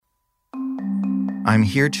I'm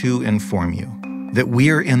here to inform you that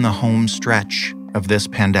we're in the home stretch of this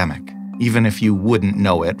pandemic, even if you wouldn't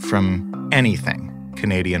know it from anything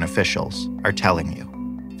Canadian officials are telling you.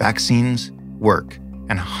 Vaccines work,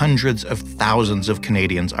 and hundreds of thousands of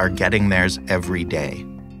Canadians are getting theirs every day.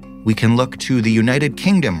 We can look to the United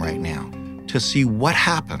Kingdom right now to see what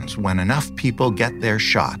happens when enough people get their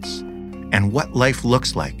shots and what life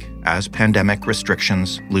looks like as pandemic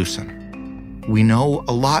restrictions loosen. We know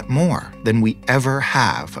a lot more than we ever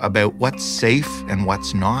have about what's safe and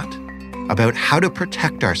what's not, about how to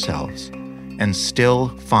protect ourselves and still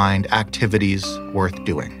find activities worth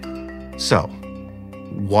doing. So,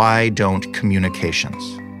 why don't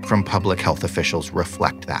communications from public health officials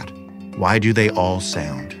reflect that? Why do they all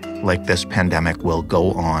sound like this pandemic will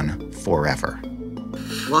go on forever?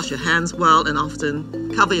 Wash your hands well and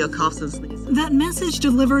often. Cover your coughs and sneezes. That message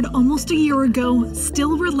delivered almost a year ago,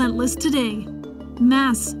 still relentless today.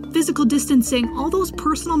 Masks, physical distancing, all those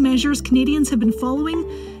personal measures Canadians have been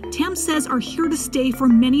following, Tam says are here to stay for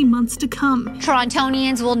many months to come.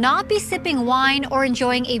 Torontonians will not be sipping wine or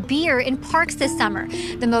enjoying a beer in parks this summer.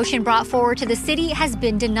 The motion brought forward to the city has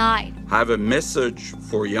been denied. I have a message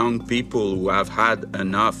for young people who have had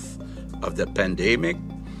enough of the pandemic.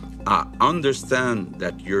 I understand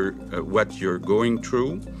that what you're going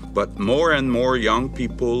through, but more and more young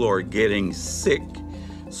people are getting sick.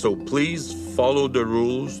 So please follow the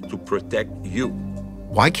rules to protect you.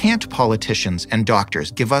 Why can't politicians and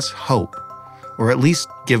doctors give us hope, or at least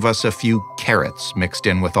give us a few carrots mixed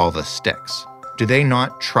in with all the sticks? Do they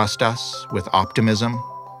not trust us with optimism?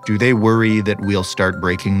 Do they worry that we'll start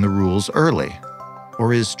breaking the rules early?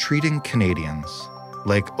 Or is treating Canadians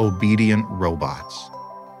like obedient robots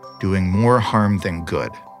doing more harm than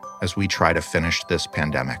good as we try to finish this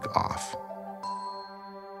pandemic off?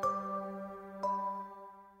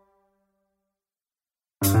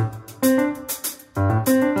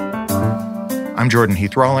 I'm Jordan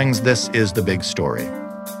Heath-Rawlings. This is The Big Story.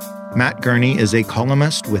 Matt Gurney is a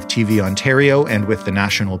columnist with TV Ontario and with the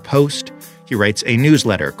National Post. He writes a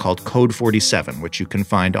newsletter called Code 47, which you can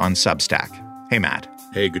find on Substack. Hey, Matt.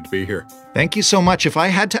 Hey, good to be here. Thank you so much. If I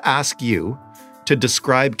had to ask you to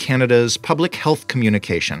describe Canada's public health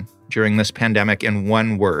communication during this pandemic in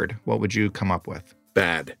one word, what would you come up with?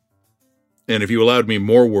 Bad. And if you allowed me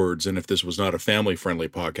more words, and if this was not a family-friendly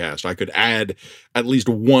podcast, I could add at least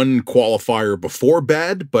one qualifier before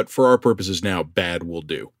bad, but for our purposes now, bad will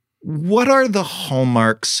do. What are the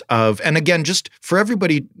hallmarks of, and again, just for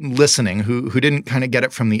everybody listening who didn't kind of get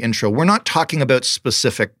it from the intro, we're not talking about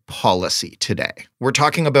specific policy today. We're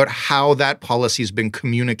talking about how that policy has been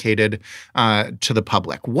communicated to the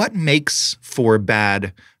public. What makes for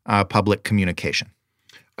bad public communication?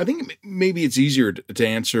 I think maybe it's easier to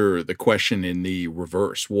answer the question in the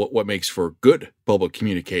reverse. What makes for good public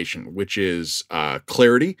communication, which is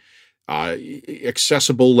clarity,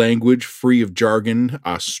 accessible language, free of jargon,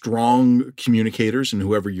 strong communicators, and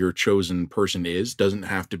whoever your chosen person is doesn't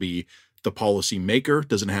have to be the policy maker,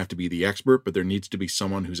 doesn't have to be the expert, but there needs to be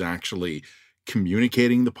someone who's actually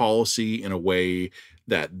communicating the policy in a way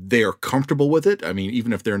that they're comfortable with it. I mean,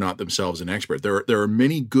 even if they're not themselves an expert, there are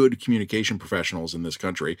many good communication professionals in this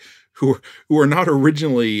country who are not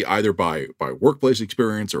originally either by workplace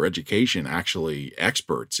experience or education actually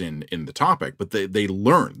experts in the topic, but they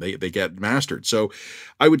learn, they get mastered. So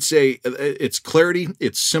I would say it's clarity,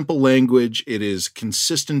 it's simple language, it is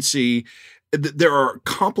consistency. There are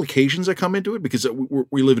complications that come into it because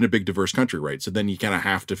we live in a big, diverse country, right? So then you kind of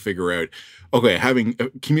have to figure out, okay, having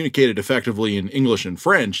communicated effectively in English and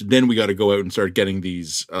French, then we got to go out and start getting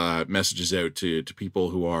these messages out to people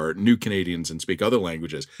who are new Canadians and speak other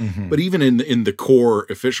languages. Mm-hmm. But even in the core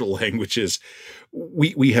official languages,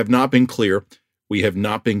 we have not been clear. We have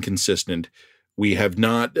not been consistent. We have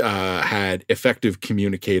not had effective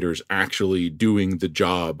communicators actually doing the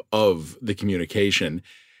job of the communication.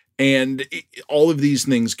 And all of these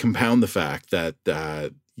things compound the fact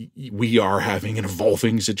that we are having an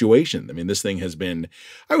evolving situation. I mean, this thing has been,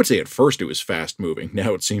 I would say at first it was fast moving.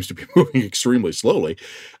 Now it seems to be moving extremely slowly.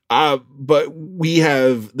 But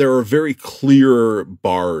there are very clear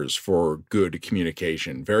bars for good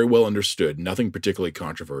communication, very well understood, nothing particularly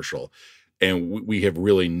controversial. And we have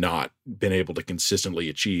really not been able to consistently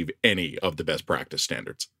achieve any of the best practice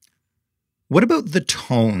standards. What about the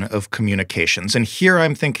tone of communications? And here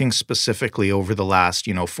I'm thinking specifically over the last,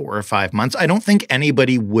 4 or 5 months. I don't think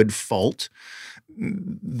anybody would fault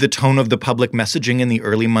the tone of the public messaging in the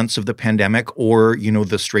early months of the pandemic or,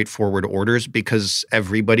 the straightforward orders because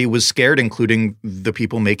everybody was scared, including the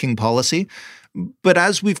people making policy. But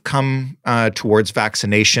as we've come towards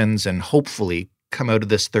vaccinations and hopefully come out of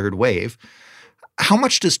this third wave, how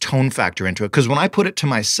much does tone factor into it? Because when I put it to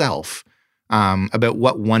myself about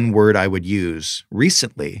what one word I would use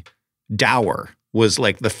recently, dour was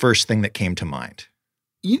like the first thing that came to mind.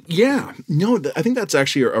 Yeah, no, I think that's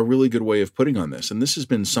actually a really good way of putting on this. And this has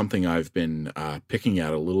been something I've been picking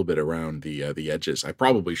at a little bit around the edges. I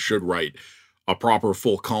probably should write a proper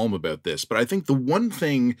full column about this, but I think the one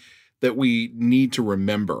thing that we need to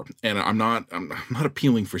remember, and I'm not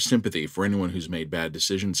appealing for sympathy for anyone who's made bad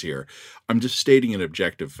decisions here. I'm just stating an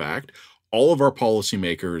objective fact. All of our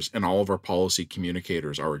policymakers and all of our policy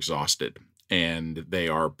communicators are exhausted and they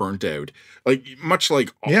are burnt out, like much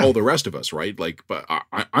like all the rest of us, right? Like, but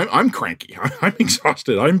I'm cranky. I'm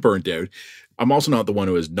exhausted. I'm burnt out. I'm also not the one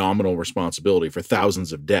who has nominal responsibility for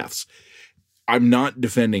thousands of deaths. I'm not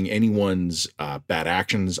defending anyone's bad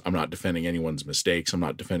actions. I'm not defending anyone's mistakes. I'm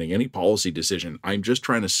not defending any policy decision. I'm just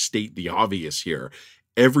trying to state the obvious here.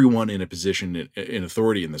 Everyone in a position in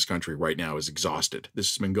authority in this country right now is exhausted.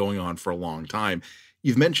 This has been going on for a long time.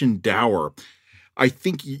 You've mentioned dour. I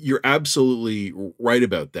think you're absolutely right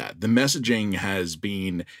about that. The messaging has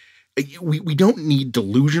been, we don't need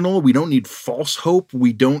delusional. We don't need false hope.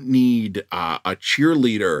 We don't need a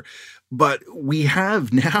cheerleader. But we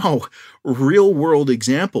have now real world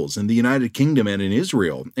examples in the United Kingdom and in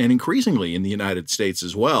Israel, and increasingly in the United States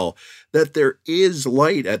as well, that there is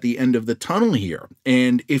light at the end of the tunnel here.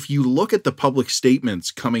 And if you look at the public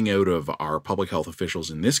statements coming out of our public health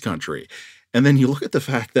officials in this country, and then you look at the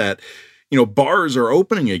fact that, you know, bars are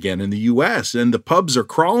opening again in the U.S. and the pubs are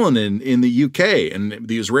crawling in the U.K. and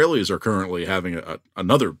the Israelis are currently having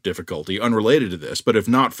another difficulty unrelated to this. But if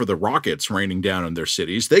not for the rockets raining down on their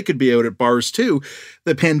cities, they could be out at bars too.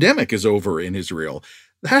 The pandemic is over in Israel.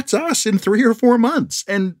 That's us in 3 or 4 months.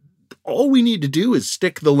 And all we need to do is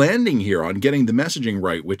stick the landing here on getting the messaging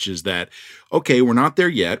right, which is that, okay, we're not there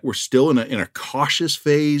yet. We're still in a cautious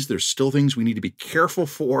phase. There's still things we need to be careful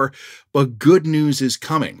for, but good news is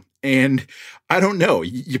coming. And I don't know,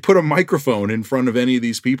 you put a microphone in front of any of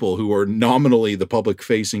these people who are nominally the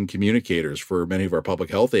public-facing communicators for many of our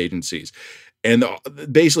public health agencies, and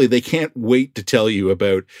basically they can't wait to tell you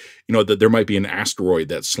about, you know, that there might be an asteroid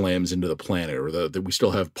that slams into the planet, or that we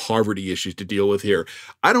still have poverty issues to deal with here.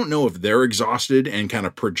 I don't know if they're exhausted and kind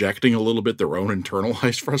of projecting a little bit their own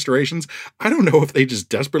internalized frustrations. I don't know if they just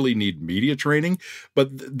desperately need media training,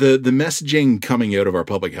 but the messaging coming out of our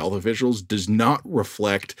public health officials does not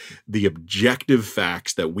reflect the objective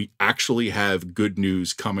facts that we actually have good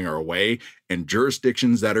news coming our way, and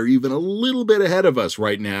jurisdictions that are even a little bit ahead of us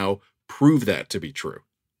right now prove that to be true.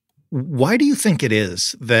 Why do you think it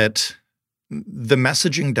is that the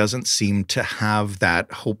messaging doesn't seem to have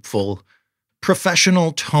that hopeful,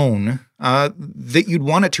 professional tone that you'd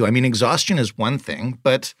want it to? I mean, exhaustion is one thing,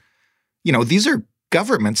 but, you know, these are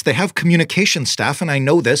governments. They have communication staff, and I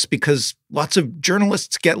know this because lots of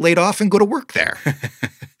journalists get laid off and go to work there.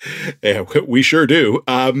 Yeah, we sure do.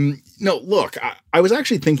 No, look, I was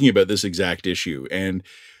actually thinking about this exact issue, and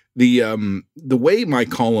the way my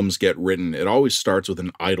columns get written, it always starts with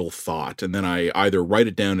an idle thought, and then I either write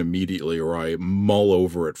it down immediately or I mull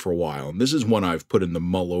over it for a while. And this is one I've put in the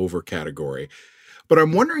mull over category. But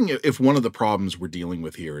I'm wondering if one of the problems we're dealing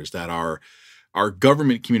with here is that our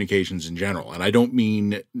government communications in general, and I don't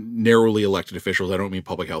mean narrowly elected officials, I don't mean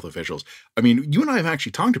public health officials. I mean, you and I have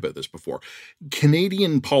actually talked about this before.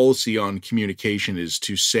 Canadian policy on communication is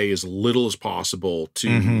to say as little as possible,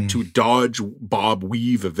 to dodge, bob,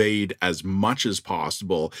 weave, evade as much as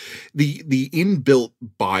possible. The inbuilt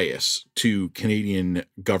bias to Canadian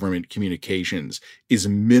government communications is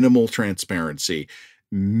minimal transparency,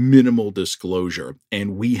 minimal disclosure,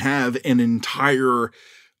 and we have an entire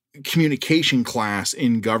communication class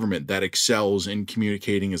in government that excels in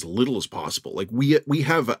communicating as little as possible. Like we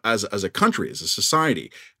have as a country, as a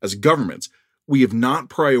society, as governments, we have not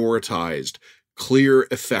prioritized clear,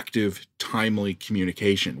 effective, timely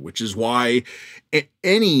communication, which is why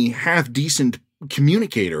any half-decent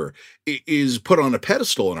communicator is put on a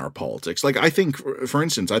pedestal in our politics. Like I think, for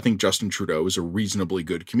instance, I think Justin Trudeau is a reasonably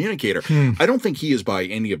good communicator. I don't think he is by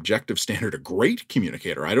any objective standard a great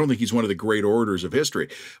communicator. I don't think he's one of the great orators of history,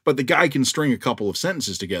 but the guy can string a couple of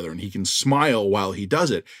sentences together and he can smile while he does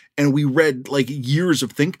it. And we read like years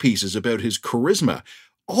of think pieces about his charisma.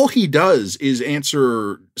 All he does is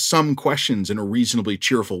answer some questions in a reasonably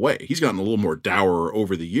cheerful way. He's gotten a little more dour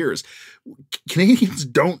over the years. Canadians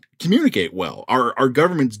don't communicate well. Our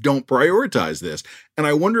governments don't prioritize this. And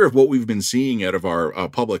I wonder if what we've been seeing out of our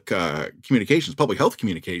public communications, public health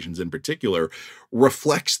communications in particular,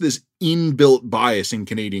 reflects this inbuilt bias in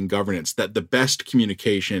Canadian governance, that the best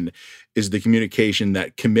communication is the communication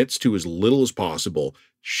that commits to as little as possible,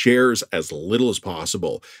 shares as little as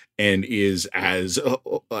possible, and is as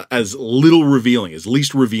little revealing, as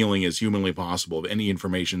least revealing as humanly possible of any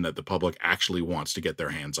information that the public actually wants to get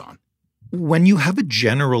their hands on. When you have a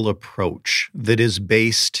general approach that is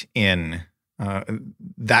based in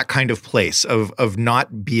that kind of place of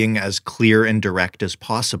not being as clear and direct as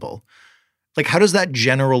possible, like how does that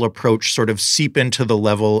general approach sort of seep into the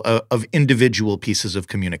level of individual pieces of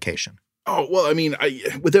communication? Oh, well, I mean,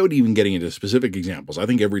 without even getting into specific examples, I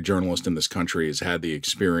think every journalist in this country has had the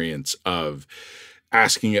experience of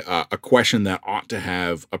asking a question that ought to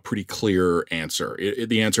have a pretty clear answer.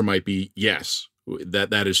 The answer might be yes,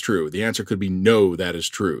 that is true. The answer could be no, that is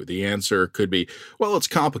true. The answer could be, well, it's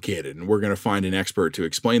complicated and we're going to find an expert to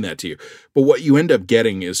explain that to you. But what you end up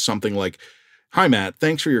getting is something like, hi, Matt,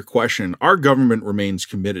 thanks for your question. Our government remains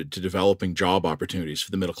committed to developing job opportunities for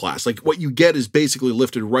the middle class. Like what you get is basically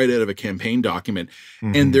lifted right out of a campaign document.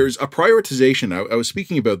 Mm-hmm. And there's a prioritization. I was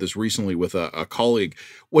speaking about this recently with a colleague.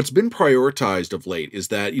 What's been prioritized of late is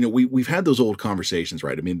that, we've had those old conversations,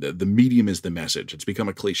 right? I mean, the medium is the message. It's become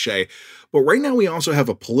a cliche. But right now we also have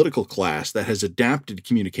a political class that has adapted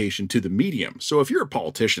communication to the medium. So if you're a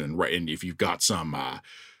politician, right, and if you've got some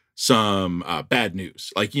bad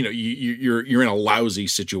news, like, you're in a lousy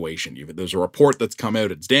situation. There's a report that's come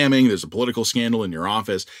out, it's damning. There's a political scandal in your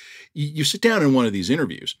office. You sit down in one of these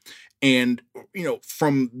interviews and,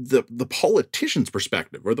 from the politician's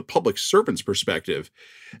perspective or the public servant's perspective,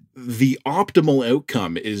 the optimal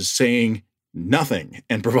outcome is saying nothing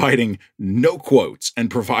and providing no quotes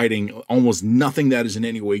and providing almost nothing that is in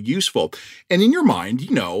any way useful. And in your mind,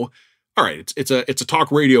 all right, it's a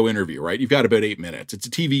talk radio interview, right? You've got about 8 minutes. It's a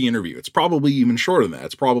TV interview. It's probably even shorter than that.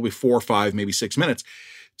 It's probably 4 or 5, maybe 6 minutes.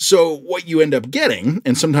 So what you end up getting,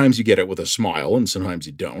 and sometimes you get it with a smile and sometimes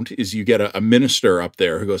you don't, is you get a minister up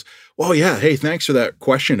there who goes, well, yeah, hey, thanks for that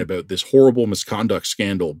question about this horrible misconduct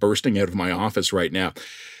scandal bursting out of my office right now.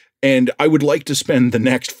 And I would like to spend the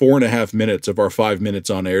next 4.5 minutes of our 5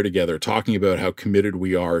 minutes on air together talking about how committed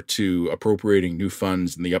we are to appropriating new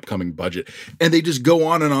funds in the upcoming budget. And they just go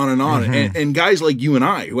on and on and on. Mm-hmm. And guys like you and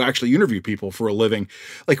I, who actually interview people for a living,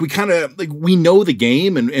 like we kind of like we know the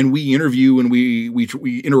game and we interview and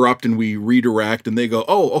we interrupt and we redirect and they go,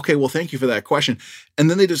 oh, okay, well, thank you for that question. And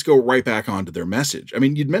then they just go right back onto their message. I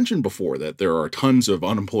mean, you'd mentioned before that there are tons of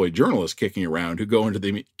unemployed journalists kicking around who go into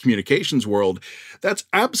the communications world. That's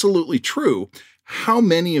absolutely true. How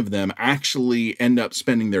many of them actually end up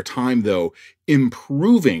spending their time, though,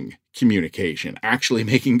 improving communication, actually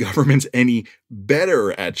making governments any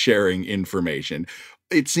better at sharing information?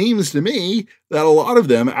 It seems to me that a lot of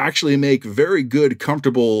them actually make very good,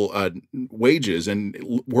 comfortable wages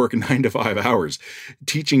and work 9 to 5 hours,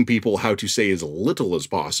 teaching people how to say as little as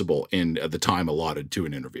possible in the time allotted to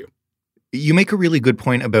an interview. You make a really good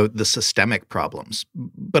point about the systemic problems,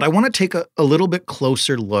 but I want to take a little bit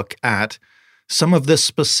closer look at some of the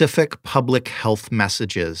specific public health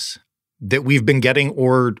messages that we've been getting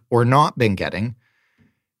or not been getting.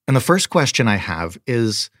 And the first question I have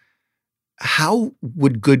is, how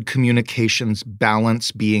would good communications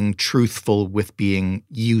balance being truthful with being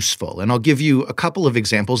useful? And I'll give you a couple of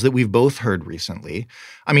examples that we've both heard recently.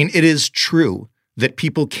 I mean, it is true that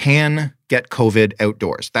people can get COVID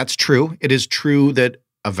outdoors. That's true. It is true that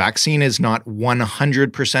a vaccine is not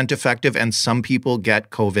 100% effective, and some people get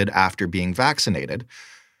COVID after being vaccinated.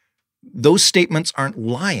 Those statements aren't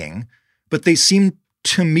lying, but they seem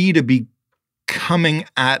to me to be coming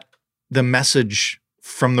at the message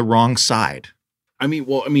from the wrong side.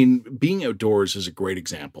 Being outdoors is a great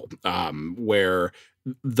example where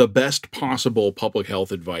the best possible public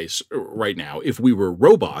health advice right now, if we were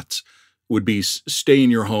robots, would be stay in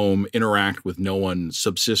your home, interact with no one,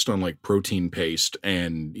 subsist on like protein paste,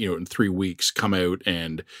 and, in 3 weeks come out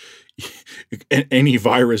and any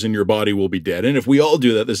virus in your body will be dead. And if we all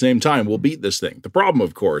do that at the same time, we'll beat this thing. The problem,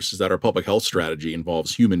 of course, is that our public health strategy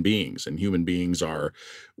involves human beings, and human beings are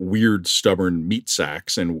weird, stubborn meat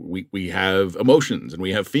sacks. And we have emotions and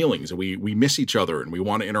we have feelings and we miss each other and we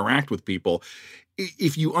want to interact with people.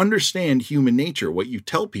 If you understand human nature, what you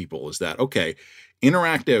tell people is that, okay,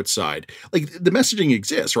 interact outside. Like the messaging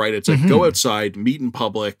exists, right? It's like go outside, meet in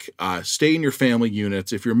public, stay in your family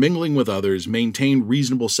units. If you're mingling with others, maintain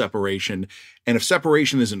reasonable separation. And if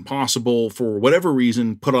separation isn't possible for whatever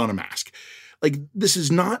reason, put on a mask. Like, this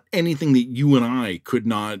is not anything that you and I could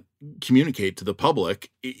not communicate to the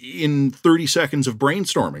public in 30 seconds of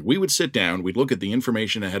brainstorming. We would sit down, we'd look at the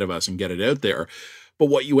information ahead of us and get it out there. But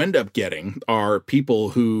what you end up getting are people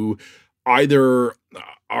who either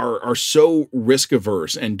are so risk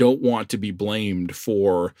averse and don't want to be blamed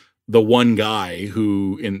for the one guy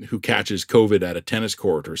who catches COVID at a tennis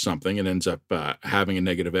court or something and ends up having a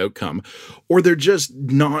negative outcome, or they're just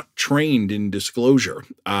not trained in disclosure.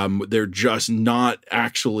 They're just not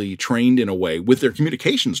actually trained in a way with their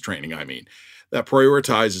communications training, I mean, that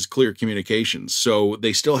prioritizes clear communications. So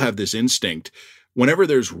they still have this instinct whenever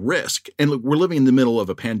there's risk, and look, we're living in the middle of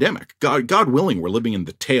a pandemic. God willing, we're living in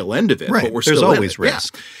the tail end of it, right. But we're there's still always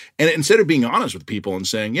risk. Yeah. And instead of being honest with people and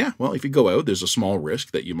saying, yeah, well, if you go out, there's a small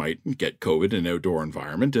risk that you might get COVID in an outdoor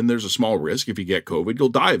environment, and there's a small risk if you get COVID, you'll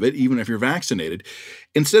die of it, even if you're vaccinated.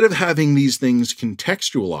 Instead of having these things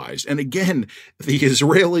contextualized, and again, the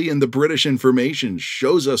Israeli and the British information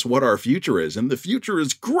shows us what our future is, and the future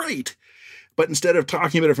is great. But instead of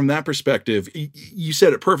talking about it from that perspective, you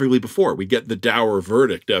said it perfectly before. We get the dour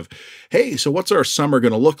verdict of, hey, so what's our summer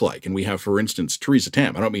going to look like? And we have, for instance, Theresa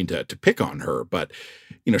Tam. I don't mean to pick on her, but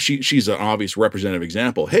she's an obvious representative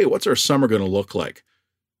example. Hey, what's our summer going to look like?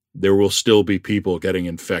 There will still be people getting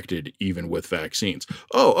infected even with vaccines.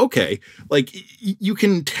 Oh, okay. Like, you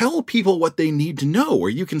can tell people what they need to know, or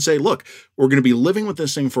you can say, look, we're going to be living with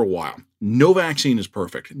this thing for a while. No vaccine is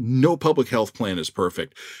perfect. No public health plan is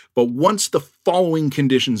perfect. But once the following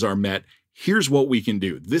conditions are met, here's what we can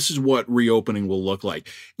do. This is what reopening will look like.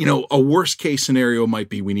 A worst case scenario might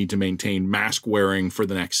be we need to maintain mask wearing for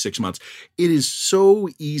the next 6 months. It is so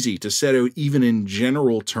easy to set out, even in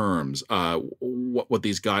general terms, what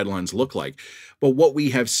these guidelines look like. But what we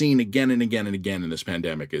have seen again and again and again in this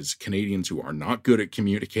pandemic is Canadians who are not good at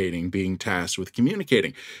communicating being tasked with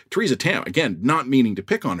communicating. Theresa Tam, again, not meaning to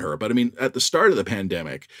pick on her, but I mean, at the start of the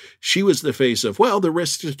pandemic, she was the face of, well, the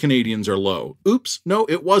risks to Canadians are low. Oops, no,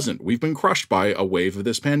 it wasn't. We've been crushed by a wave of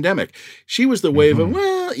this pandemic. She was the wave of,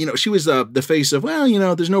 well, she was the face of,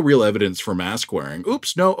 well, there's no real evidence for mask wearing.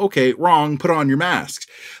 Oops, no, okay, wrong, put on your masks.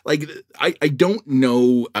 Like, I don't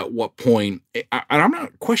know at what point, and I'm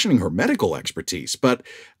not questioning her medical expertise, but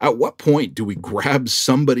at what point do we grab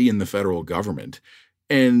somebody in the federal government?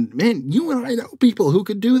 And man, you and I know people who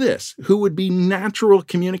could do this, who would be natural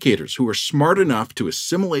communicators, who are smart enough to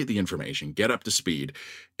assimilate the information, get up to speed,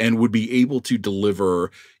 and would be able to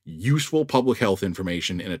deliver useful public health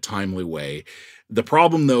information in a timely way. The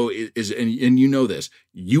problem, though, is, and you know this,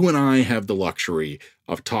 you and I have the luxury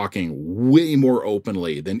of talking way more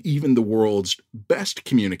openly than even the world's best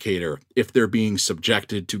communicator if they're being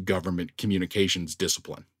subjected to government communications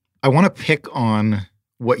discipline. I want to pick on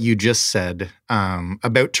what you just said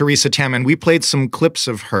about Theresa Tam, and we played some clips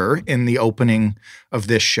of her in the opening of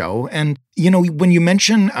this show. And, when you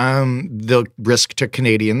mention the risk to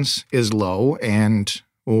Canadians is low and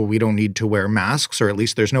we don't need to wear masks, or at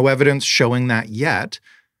least there's no evidence showing that yet,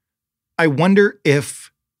 I wonder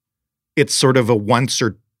if it's sort of a once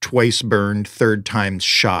or twice burned, third time's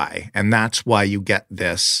shy. And that's why you get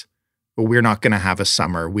this, we're not going to have a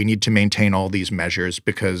summer. We need to maintain all these measures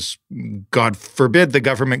because, God forbid, the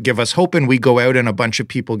government give us hope and we go out and a bunch of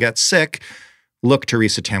people get sick. Look,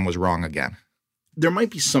 Theresa Tam was wrong again. There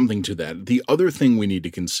might be something to that. The other thing we need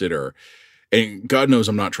to consider, and God knows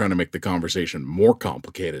I'm not trying to make the conversation more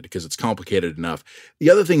complicated because it's complicated enough. The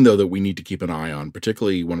other thing, though, that we need to keep an eye on,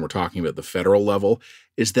 particularly when we're talking about the federal level,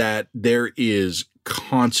 is that there is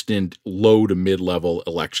constant low to mid-level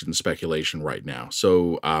election speculation right now.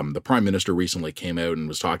 So the prime minister recently came out and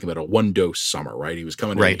was talking about a one-dose summer, right? He was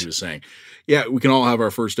coming out and he was saying, yeah, we can all have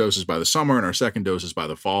our first doses by the summer and our second doses by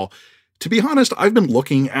the fall. To be honest, I've been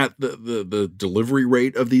looking at the delivery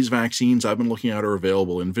rate of these vaccines. I've been looking at our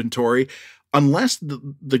available inventory. Unless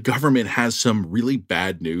the government has some really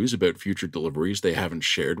bad news about future deliveries they haven't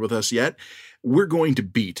shared with us yet, we're going to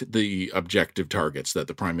beat the objective targets that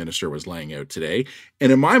the prime minister was laying out today.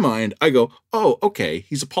 And in my mind, I go, oh, okay,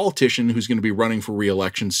 he's a politician who's going to be running for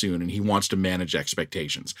re-election soon, and he wants to manage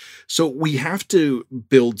expectations. So we have to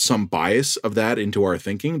build some bias of that into our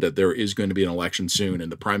thinking, that there is going to be an election soon,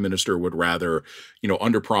 and the prime minister would rather,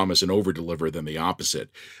 underpromise and overdeliver than the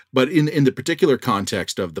opposite. But in the particular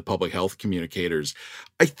context of the public health communicators,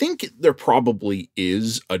 I think there probably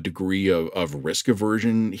is a degree of risk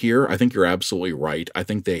aversion here. I think you're absolutely right. I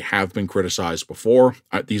think they have been criticized before.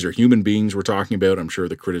 These are human beings we're talking about. I'm sure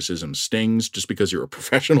the criticism stings. Just because you're a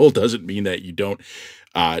professional doesn't mean that you don't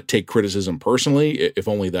take criticism personally. If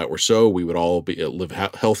only that were so, we would all live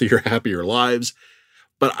healthier, happier lives.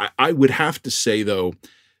 But I would have to say, though,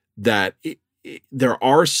 that there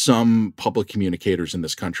are some public communicators in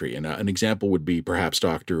this country, and an example would be perhaps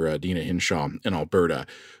Dr. Dina Hinshaw in Alberta,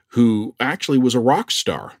 who actually was a rock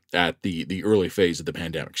star at the early phase of the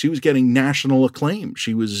pandemic. She was getting national acclaim.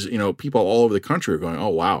 She was, people all over the country are going, oh,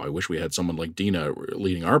 wow, I wish we had someone like Dina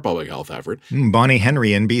leading our public health effort. Bonnie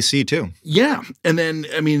Henry in BC too. Yeah. And then,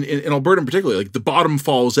 in Alberta in particular, like the bottom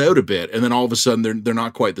falls out a bit, and then all of a sudden they're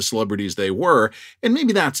not quite the celebrities they were. And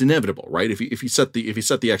maybe that's inevitable, right? If you set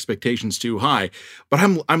the expectations too high. But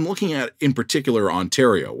I'm looking at, in particular,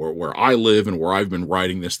 Ontario, where I live and where I've been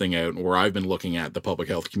writing this thing out and where I've been looking at the public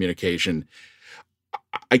health communication.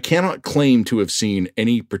 I cannot claim to have seen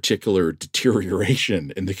any particular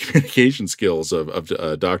deterioration in the communication skills of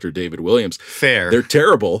Dr. David Williams. Fair. They're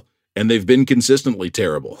terrible, and they've been consistently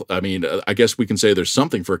terrible. I guess we can say there's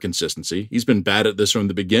something for consistency. He's been bad at this from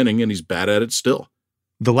the beginning, and he's bad at it still.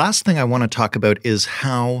 The last thing I want to talk about is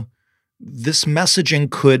how this messaging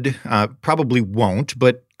could, probably won't,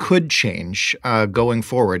 but could change going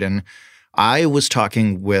forward. And I was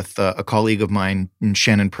talking with a colleague of mine,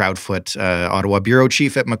 Shannon Proudfoot, Ottawa bureau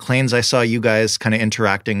chief at Maclean's. I saw you guys kind of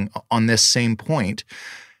interacting on this same point.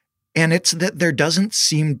 And it's that there doesn't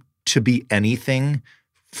seem to be anything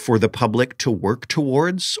for the public to work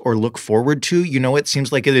towards or look forward to. It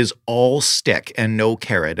seems like it is all stick and no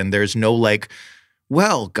carrot. And there's no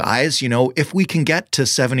well, guys, if we can get to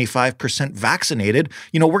 75% vaccinated,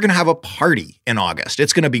 we're going to have a party in August.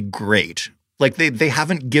 It's going to be great. Like they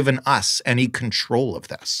haven't given us any control of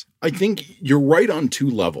this. I think you're right on two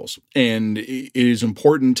levels, and it is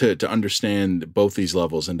important to understand both these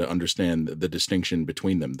levels and to understand the distinction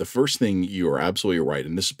between them. The first thing, you are absolutely right,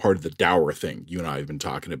 and this is part of the dour thing you and I have been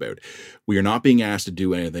talking about. We are not being asked to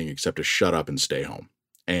do anything except to shut up and stay home.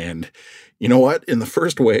 And you know what? In the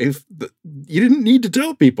first wave, you didn't need to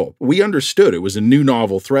tell people. We understood it was a new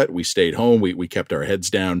novel threat. We stayed home. We kept our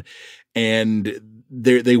heads down, and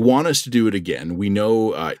they want us to do it again. We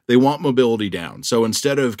know they want mobility down. So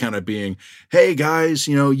instead of kind of being, hey guys,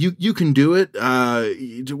 you can do it.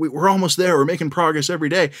 We're almost there. We're making progress every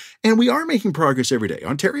day. And we are making progress every day.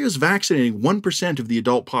 Ontario is vaccinating 1% of the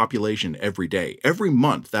adult population every day. Every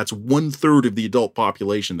month, that's 1/3 of the adult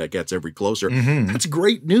population that gets every closer. Mm-hmm. That's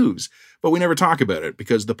great news. But we never talk about it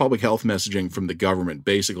because the public health messaging from the government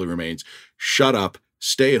basically remains, shut up,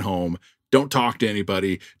 stay at home, don't talk to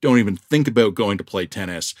anybody. Don't even think about going to play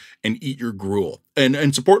tennis, and eat your gruel.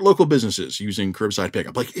 And support local businesses using curbside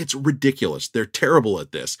pickup. It's ridiculous. They're terrible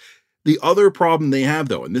at this. The other problem they have,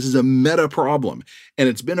 though, and this is a meta problem, and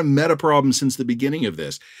it's been a meta problem since the beginning of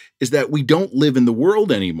this, is that we don't live in the world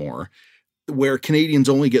anymore where Canadians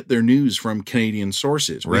only get their news from Canadian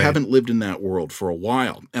sources. We haven't lived in that world for a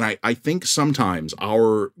while. And I think sometimes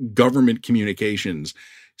our government communications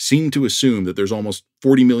seem to assume that there's almost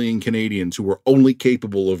 40 million Canadians who are only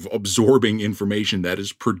capable of absorbing information that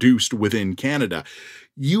is produced within Canada.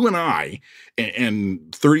 You and I, and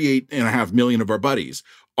 38.5 million of our buddies,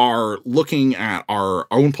 are looking at our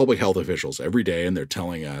own public health officials every day, and they're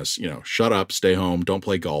telling us, shut up, stay home, don't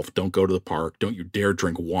play golf, don't go to the park, don't you dare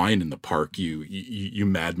drink wine in the park, you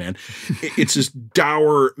madman. It's this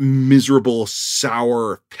dour, miserable,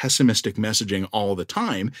 sour, pessimistic messaging all the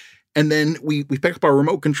time. And then we pick up our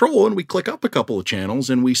remote control and we click up a couple of channels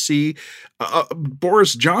and we see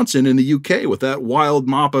Boris Johnson in the UK with that wild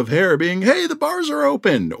mop of hair being, hey, the bars are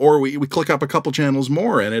open. Or we click up a couple channels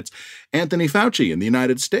more and it's Anthony Fauci in the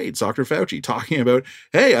United States, Dr. Fauci, talking about,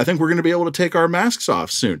 hey, I think we're going to be able to take our masks off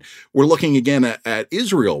soon. We're looking again at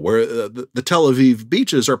Israel, where the Tel Aviv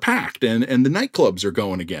beaches are packed and the nightclubs are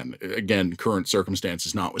going again. Again, current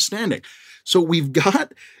circumstances notwithstanding. So we've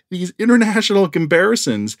got these international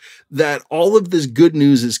comparisons that all of this good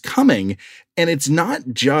news is coming. And it's not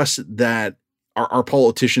just that our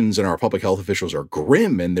politicians and our public health officials are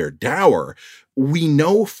grim and they're dour. We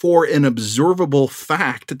know for an observable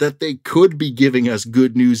fact that they could be giving us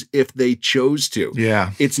good news if they chose to.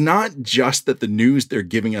 Yeah. It's not just that the news they're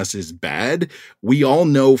giving us is bad. We all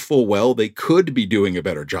know full well they could be doing a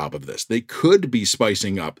better job of this. They could be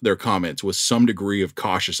spicing up their comments with some degree of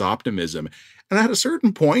cautious optimism. And at a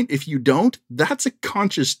certain point, if you don't, that's a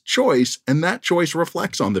conscious choice, and that choice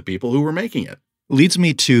reflects on the people who are making it. Leads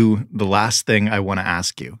me to the last thing I want to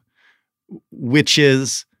ask you, which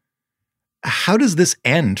is, how does this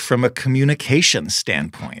end from a communication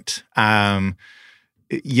standpoint?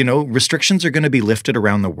 Restrictions are going to be lifted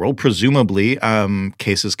around the world. Presumably,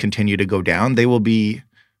 cases continue to go down. They will be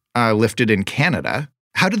lifted in Canada.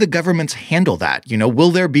 How do the governments handle that?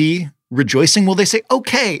 Will there be rejoicing? Will they say,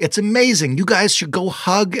 okay, it's amazing, you guys should go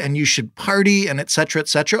hug and you should party and et cetera,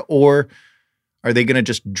 or Are they going to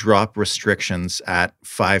just drop restrictions at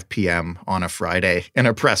 5 p.m. on a Friday in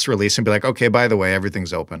a press release and be like, okay, by the way,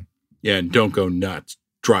 everything's open? Yeah, and don't go nuts.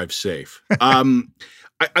 Drive safe.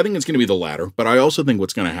 I think it's going to be the latter, but I also think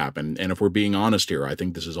what's going to happen, and if we're being honest here, I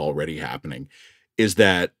think this is already happening, is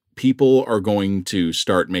that people are going to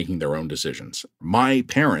start making their own decisions. My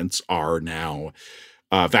parents are now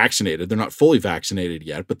vaccinated. They're not fully vaccinated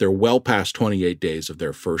yet, but they're well past 28 days of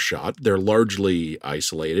their first shot. They're largely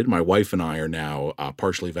isolated. My wife and I are now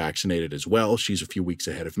partially vaccinated as well. She's a few weeks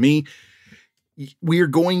ahead of me. We are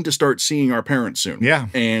going to start seeing our parents soon. Yeah.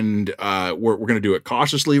 And we're going to do it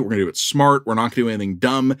cautiously. We're going to do it smart. We're not going to do anything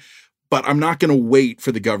dumb. But I'm not going to wait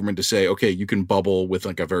for the government to say, okay, you can bubble with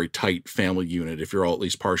like a very tight family unit if you're all at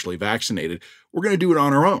least partially vaccinated. We're going to do it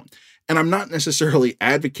on our own. And I'm not necessarily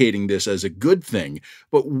advocating this as a good thing,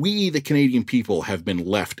 but we, the Canadian people, have been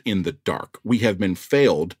left in the dark. We have been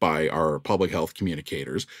failed by our public health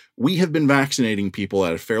communicators. We have been vaccinating people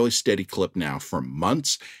at a fairly steady clip now for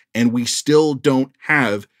months, and we still don't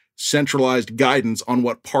have centralized guidance on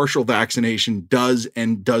what partial vaccination does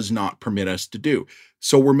and does not permit us to do.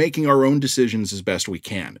 So we're making our own decisions as best we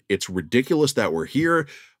can. It's ridiculous that we're here,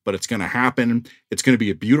 but it's going to happen. It's going to be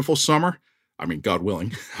a beautiful summer. I mean, God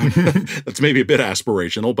willing. That's maybe a bit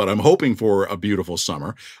aspirational, but I'm hoping for a beautiful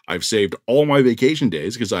summer. I've saved all my vacation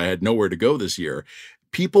days because I had nowhere to go this year.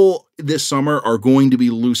 People this summer are going to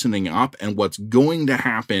be loosening up, and what's going to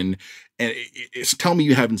happen, and tell me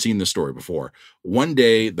you haven't seen this story before. One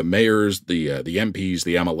day, the mayors, the MPs,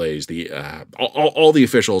 the MLAs, all the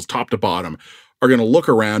officials, top to bottom, are going to look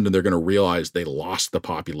around and they're going to realize they lost the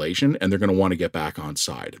population and they're going to want to get back on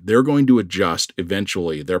side. They're going to adjust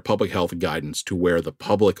eventually their public health guidance to where the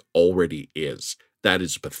public already is. That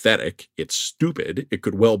is pathetic. It's stupid. It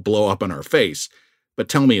could well blow up in our face. But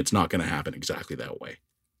tell me it's not going to happen exactly that way.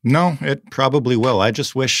 No, it probably will. I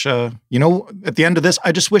just wish, at the end of this,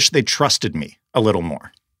 I just wish they trusted me a little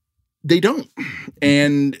more. They don't.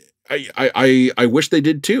 And I wish they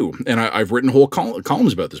did too. And I've written whole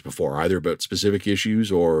columns about this before, either about specific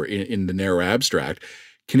issues or in the narrow abstract.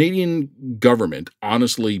 Canadian government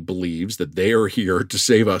honestly believes that they are here to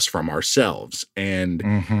save us from ourselves. And,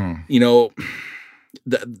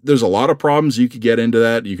 there's a lot of problems. You could get into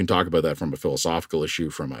that. You can talk about that from a philosophical issue,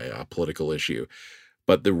 from a political issue.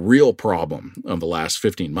 But the real problem of the last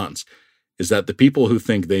 15 months is that the people who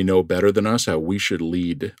think they know better than us how we should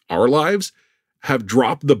lead our lives have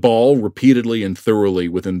dropped the ball repeatedly and thoroughly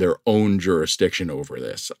within their own jurisdiction over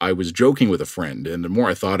this. I was joking with a friend, and the more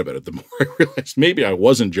I thought about it, the more I realized maybe I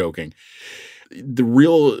wasn't joking. The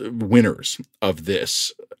real winners of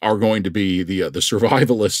this are going to be the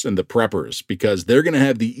survivalists and the preppers, because they're going to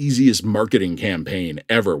have the easiest marketing campaign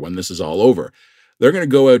ever when this is all over. They're going to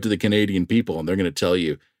go out to the Canadian people and they're going to tell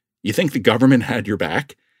you, you think the government had your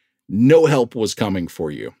back? No help was coming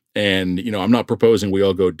for you. And, I'm not proposing we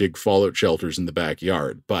all go dig fallout shelters in the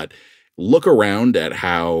backyard, but look around at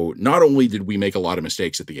how not only did we make a lot of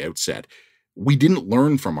mistakes at the outset, we didn't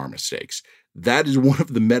learn from our mistakes. That is one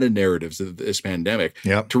of the meta-narratives of this pandemic.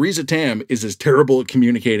 Yep. Theresa Tam is as terrible at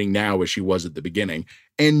communicating now as she was at the beginning,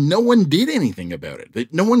 and no one did anything about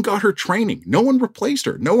it. No one got her training. No one replaced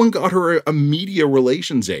her. No one got her a media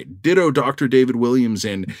relations aide. Ditto Dr. David Williams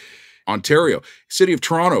in Ontario. City of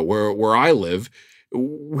Toronto, where I live,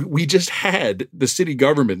 we just had the city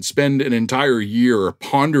government spend an entire year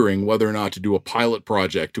pondering whether or not to do a pilot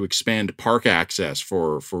project to expand park access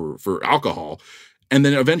for alcohol, and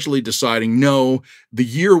then eventually deciding, no, the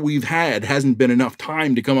year we've had hasn't been enough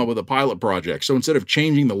time to come up with a pilot project. So instead of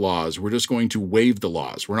changing the laws, we're just going to waive the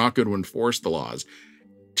laws. We're not going to enforce the laws.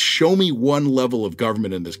 Show me one level of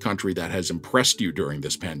government in this country that has impressed you during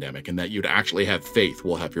this pandemic and that you'd actually have faith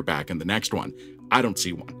we'll have your back in the next one. I don't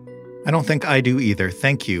see one. I don't think I do either.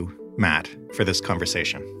 Thank you, Matt, for this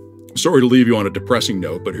conversation. Sorry to leave you on a depressing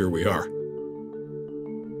note, but here we are.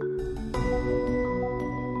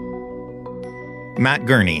 Matt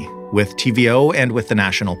Gurney with TVO and with the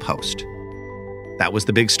National Post. That was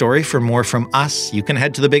The Big Story. For more from us, you can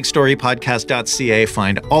head to thebigstorypodcast.ca,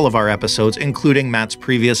 find all of our episodes, including Matt's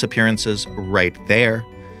previous appearances, right there.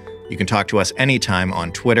 You can talk to us anytime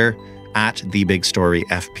on Twitter,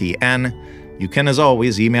 @TheBigStoryFPN. You can, as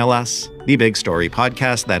always, email us,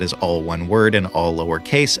 thebigstorypodcast, that is all one word and all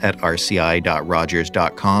lowercase,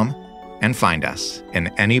 @rci.rogers.com, and find us in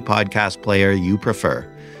any podcast player you prefer.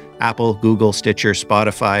 Apple, Google, Stitcher,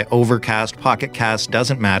 Spotify, Overcast, Pocket Cast,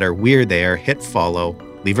 doesn't matter. We're there. Hit follow,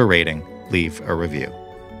 leave a rating, leave a review.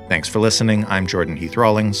 Thanks for listening. I'm Jordan Heath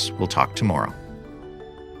Rawlings. We'll talk tomorrow.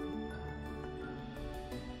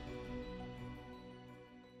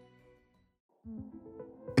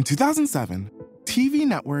 In 2007, TV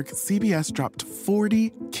network CBS dropped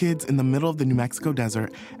 40 kids in the middle of the New Mexico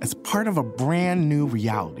desert as part of a brand new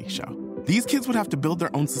reality show. These kids would have to build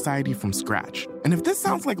their own society from scratch. And if this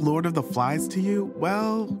sounds like Lord of the Flies to you,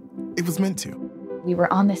 well, it was meant to. We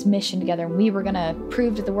were on this mission together, and we were going to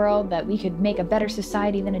prove to the world that we could make a better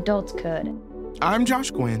society than adults could. I'm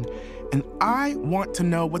Josh Gwynn, and I want to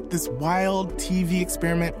know what this wild TV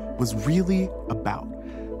experiment was really about.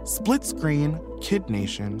 Split Screen, Kid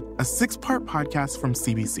Nation, a 6-part podcast from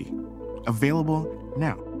CBC. Available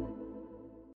now.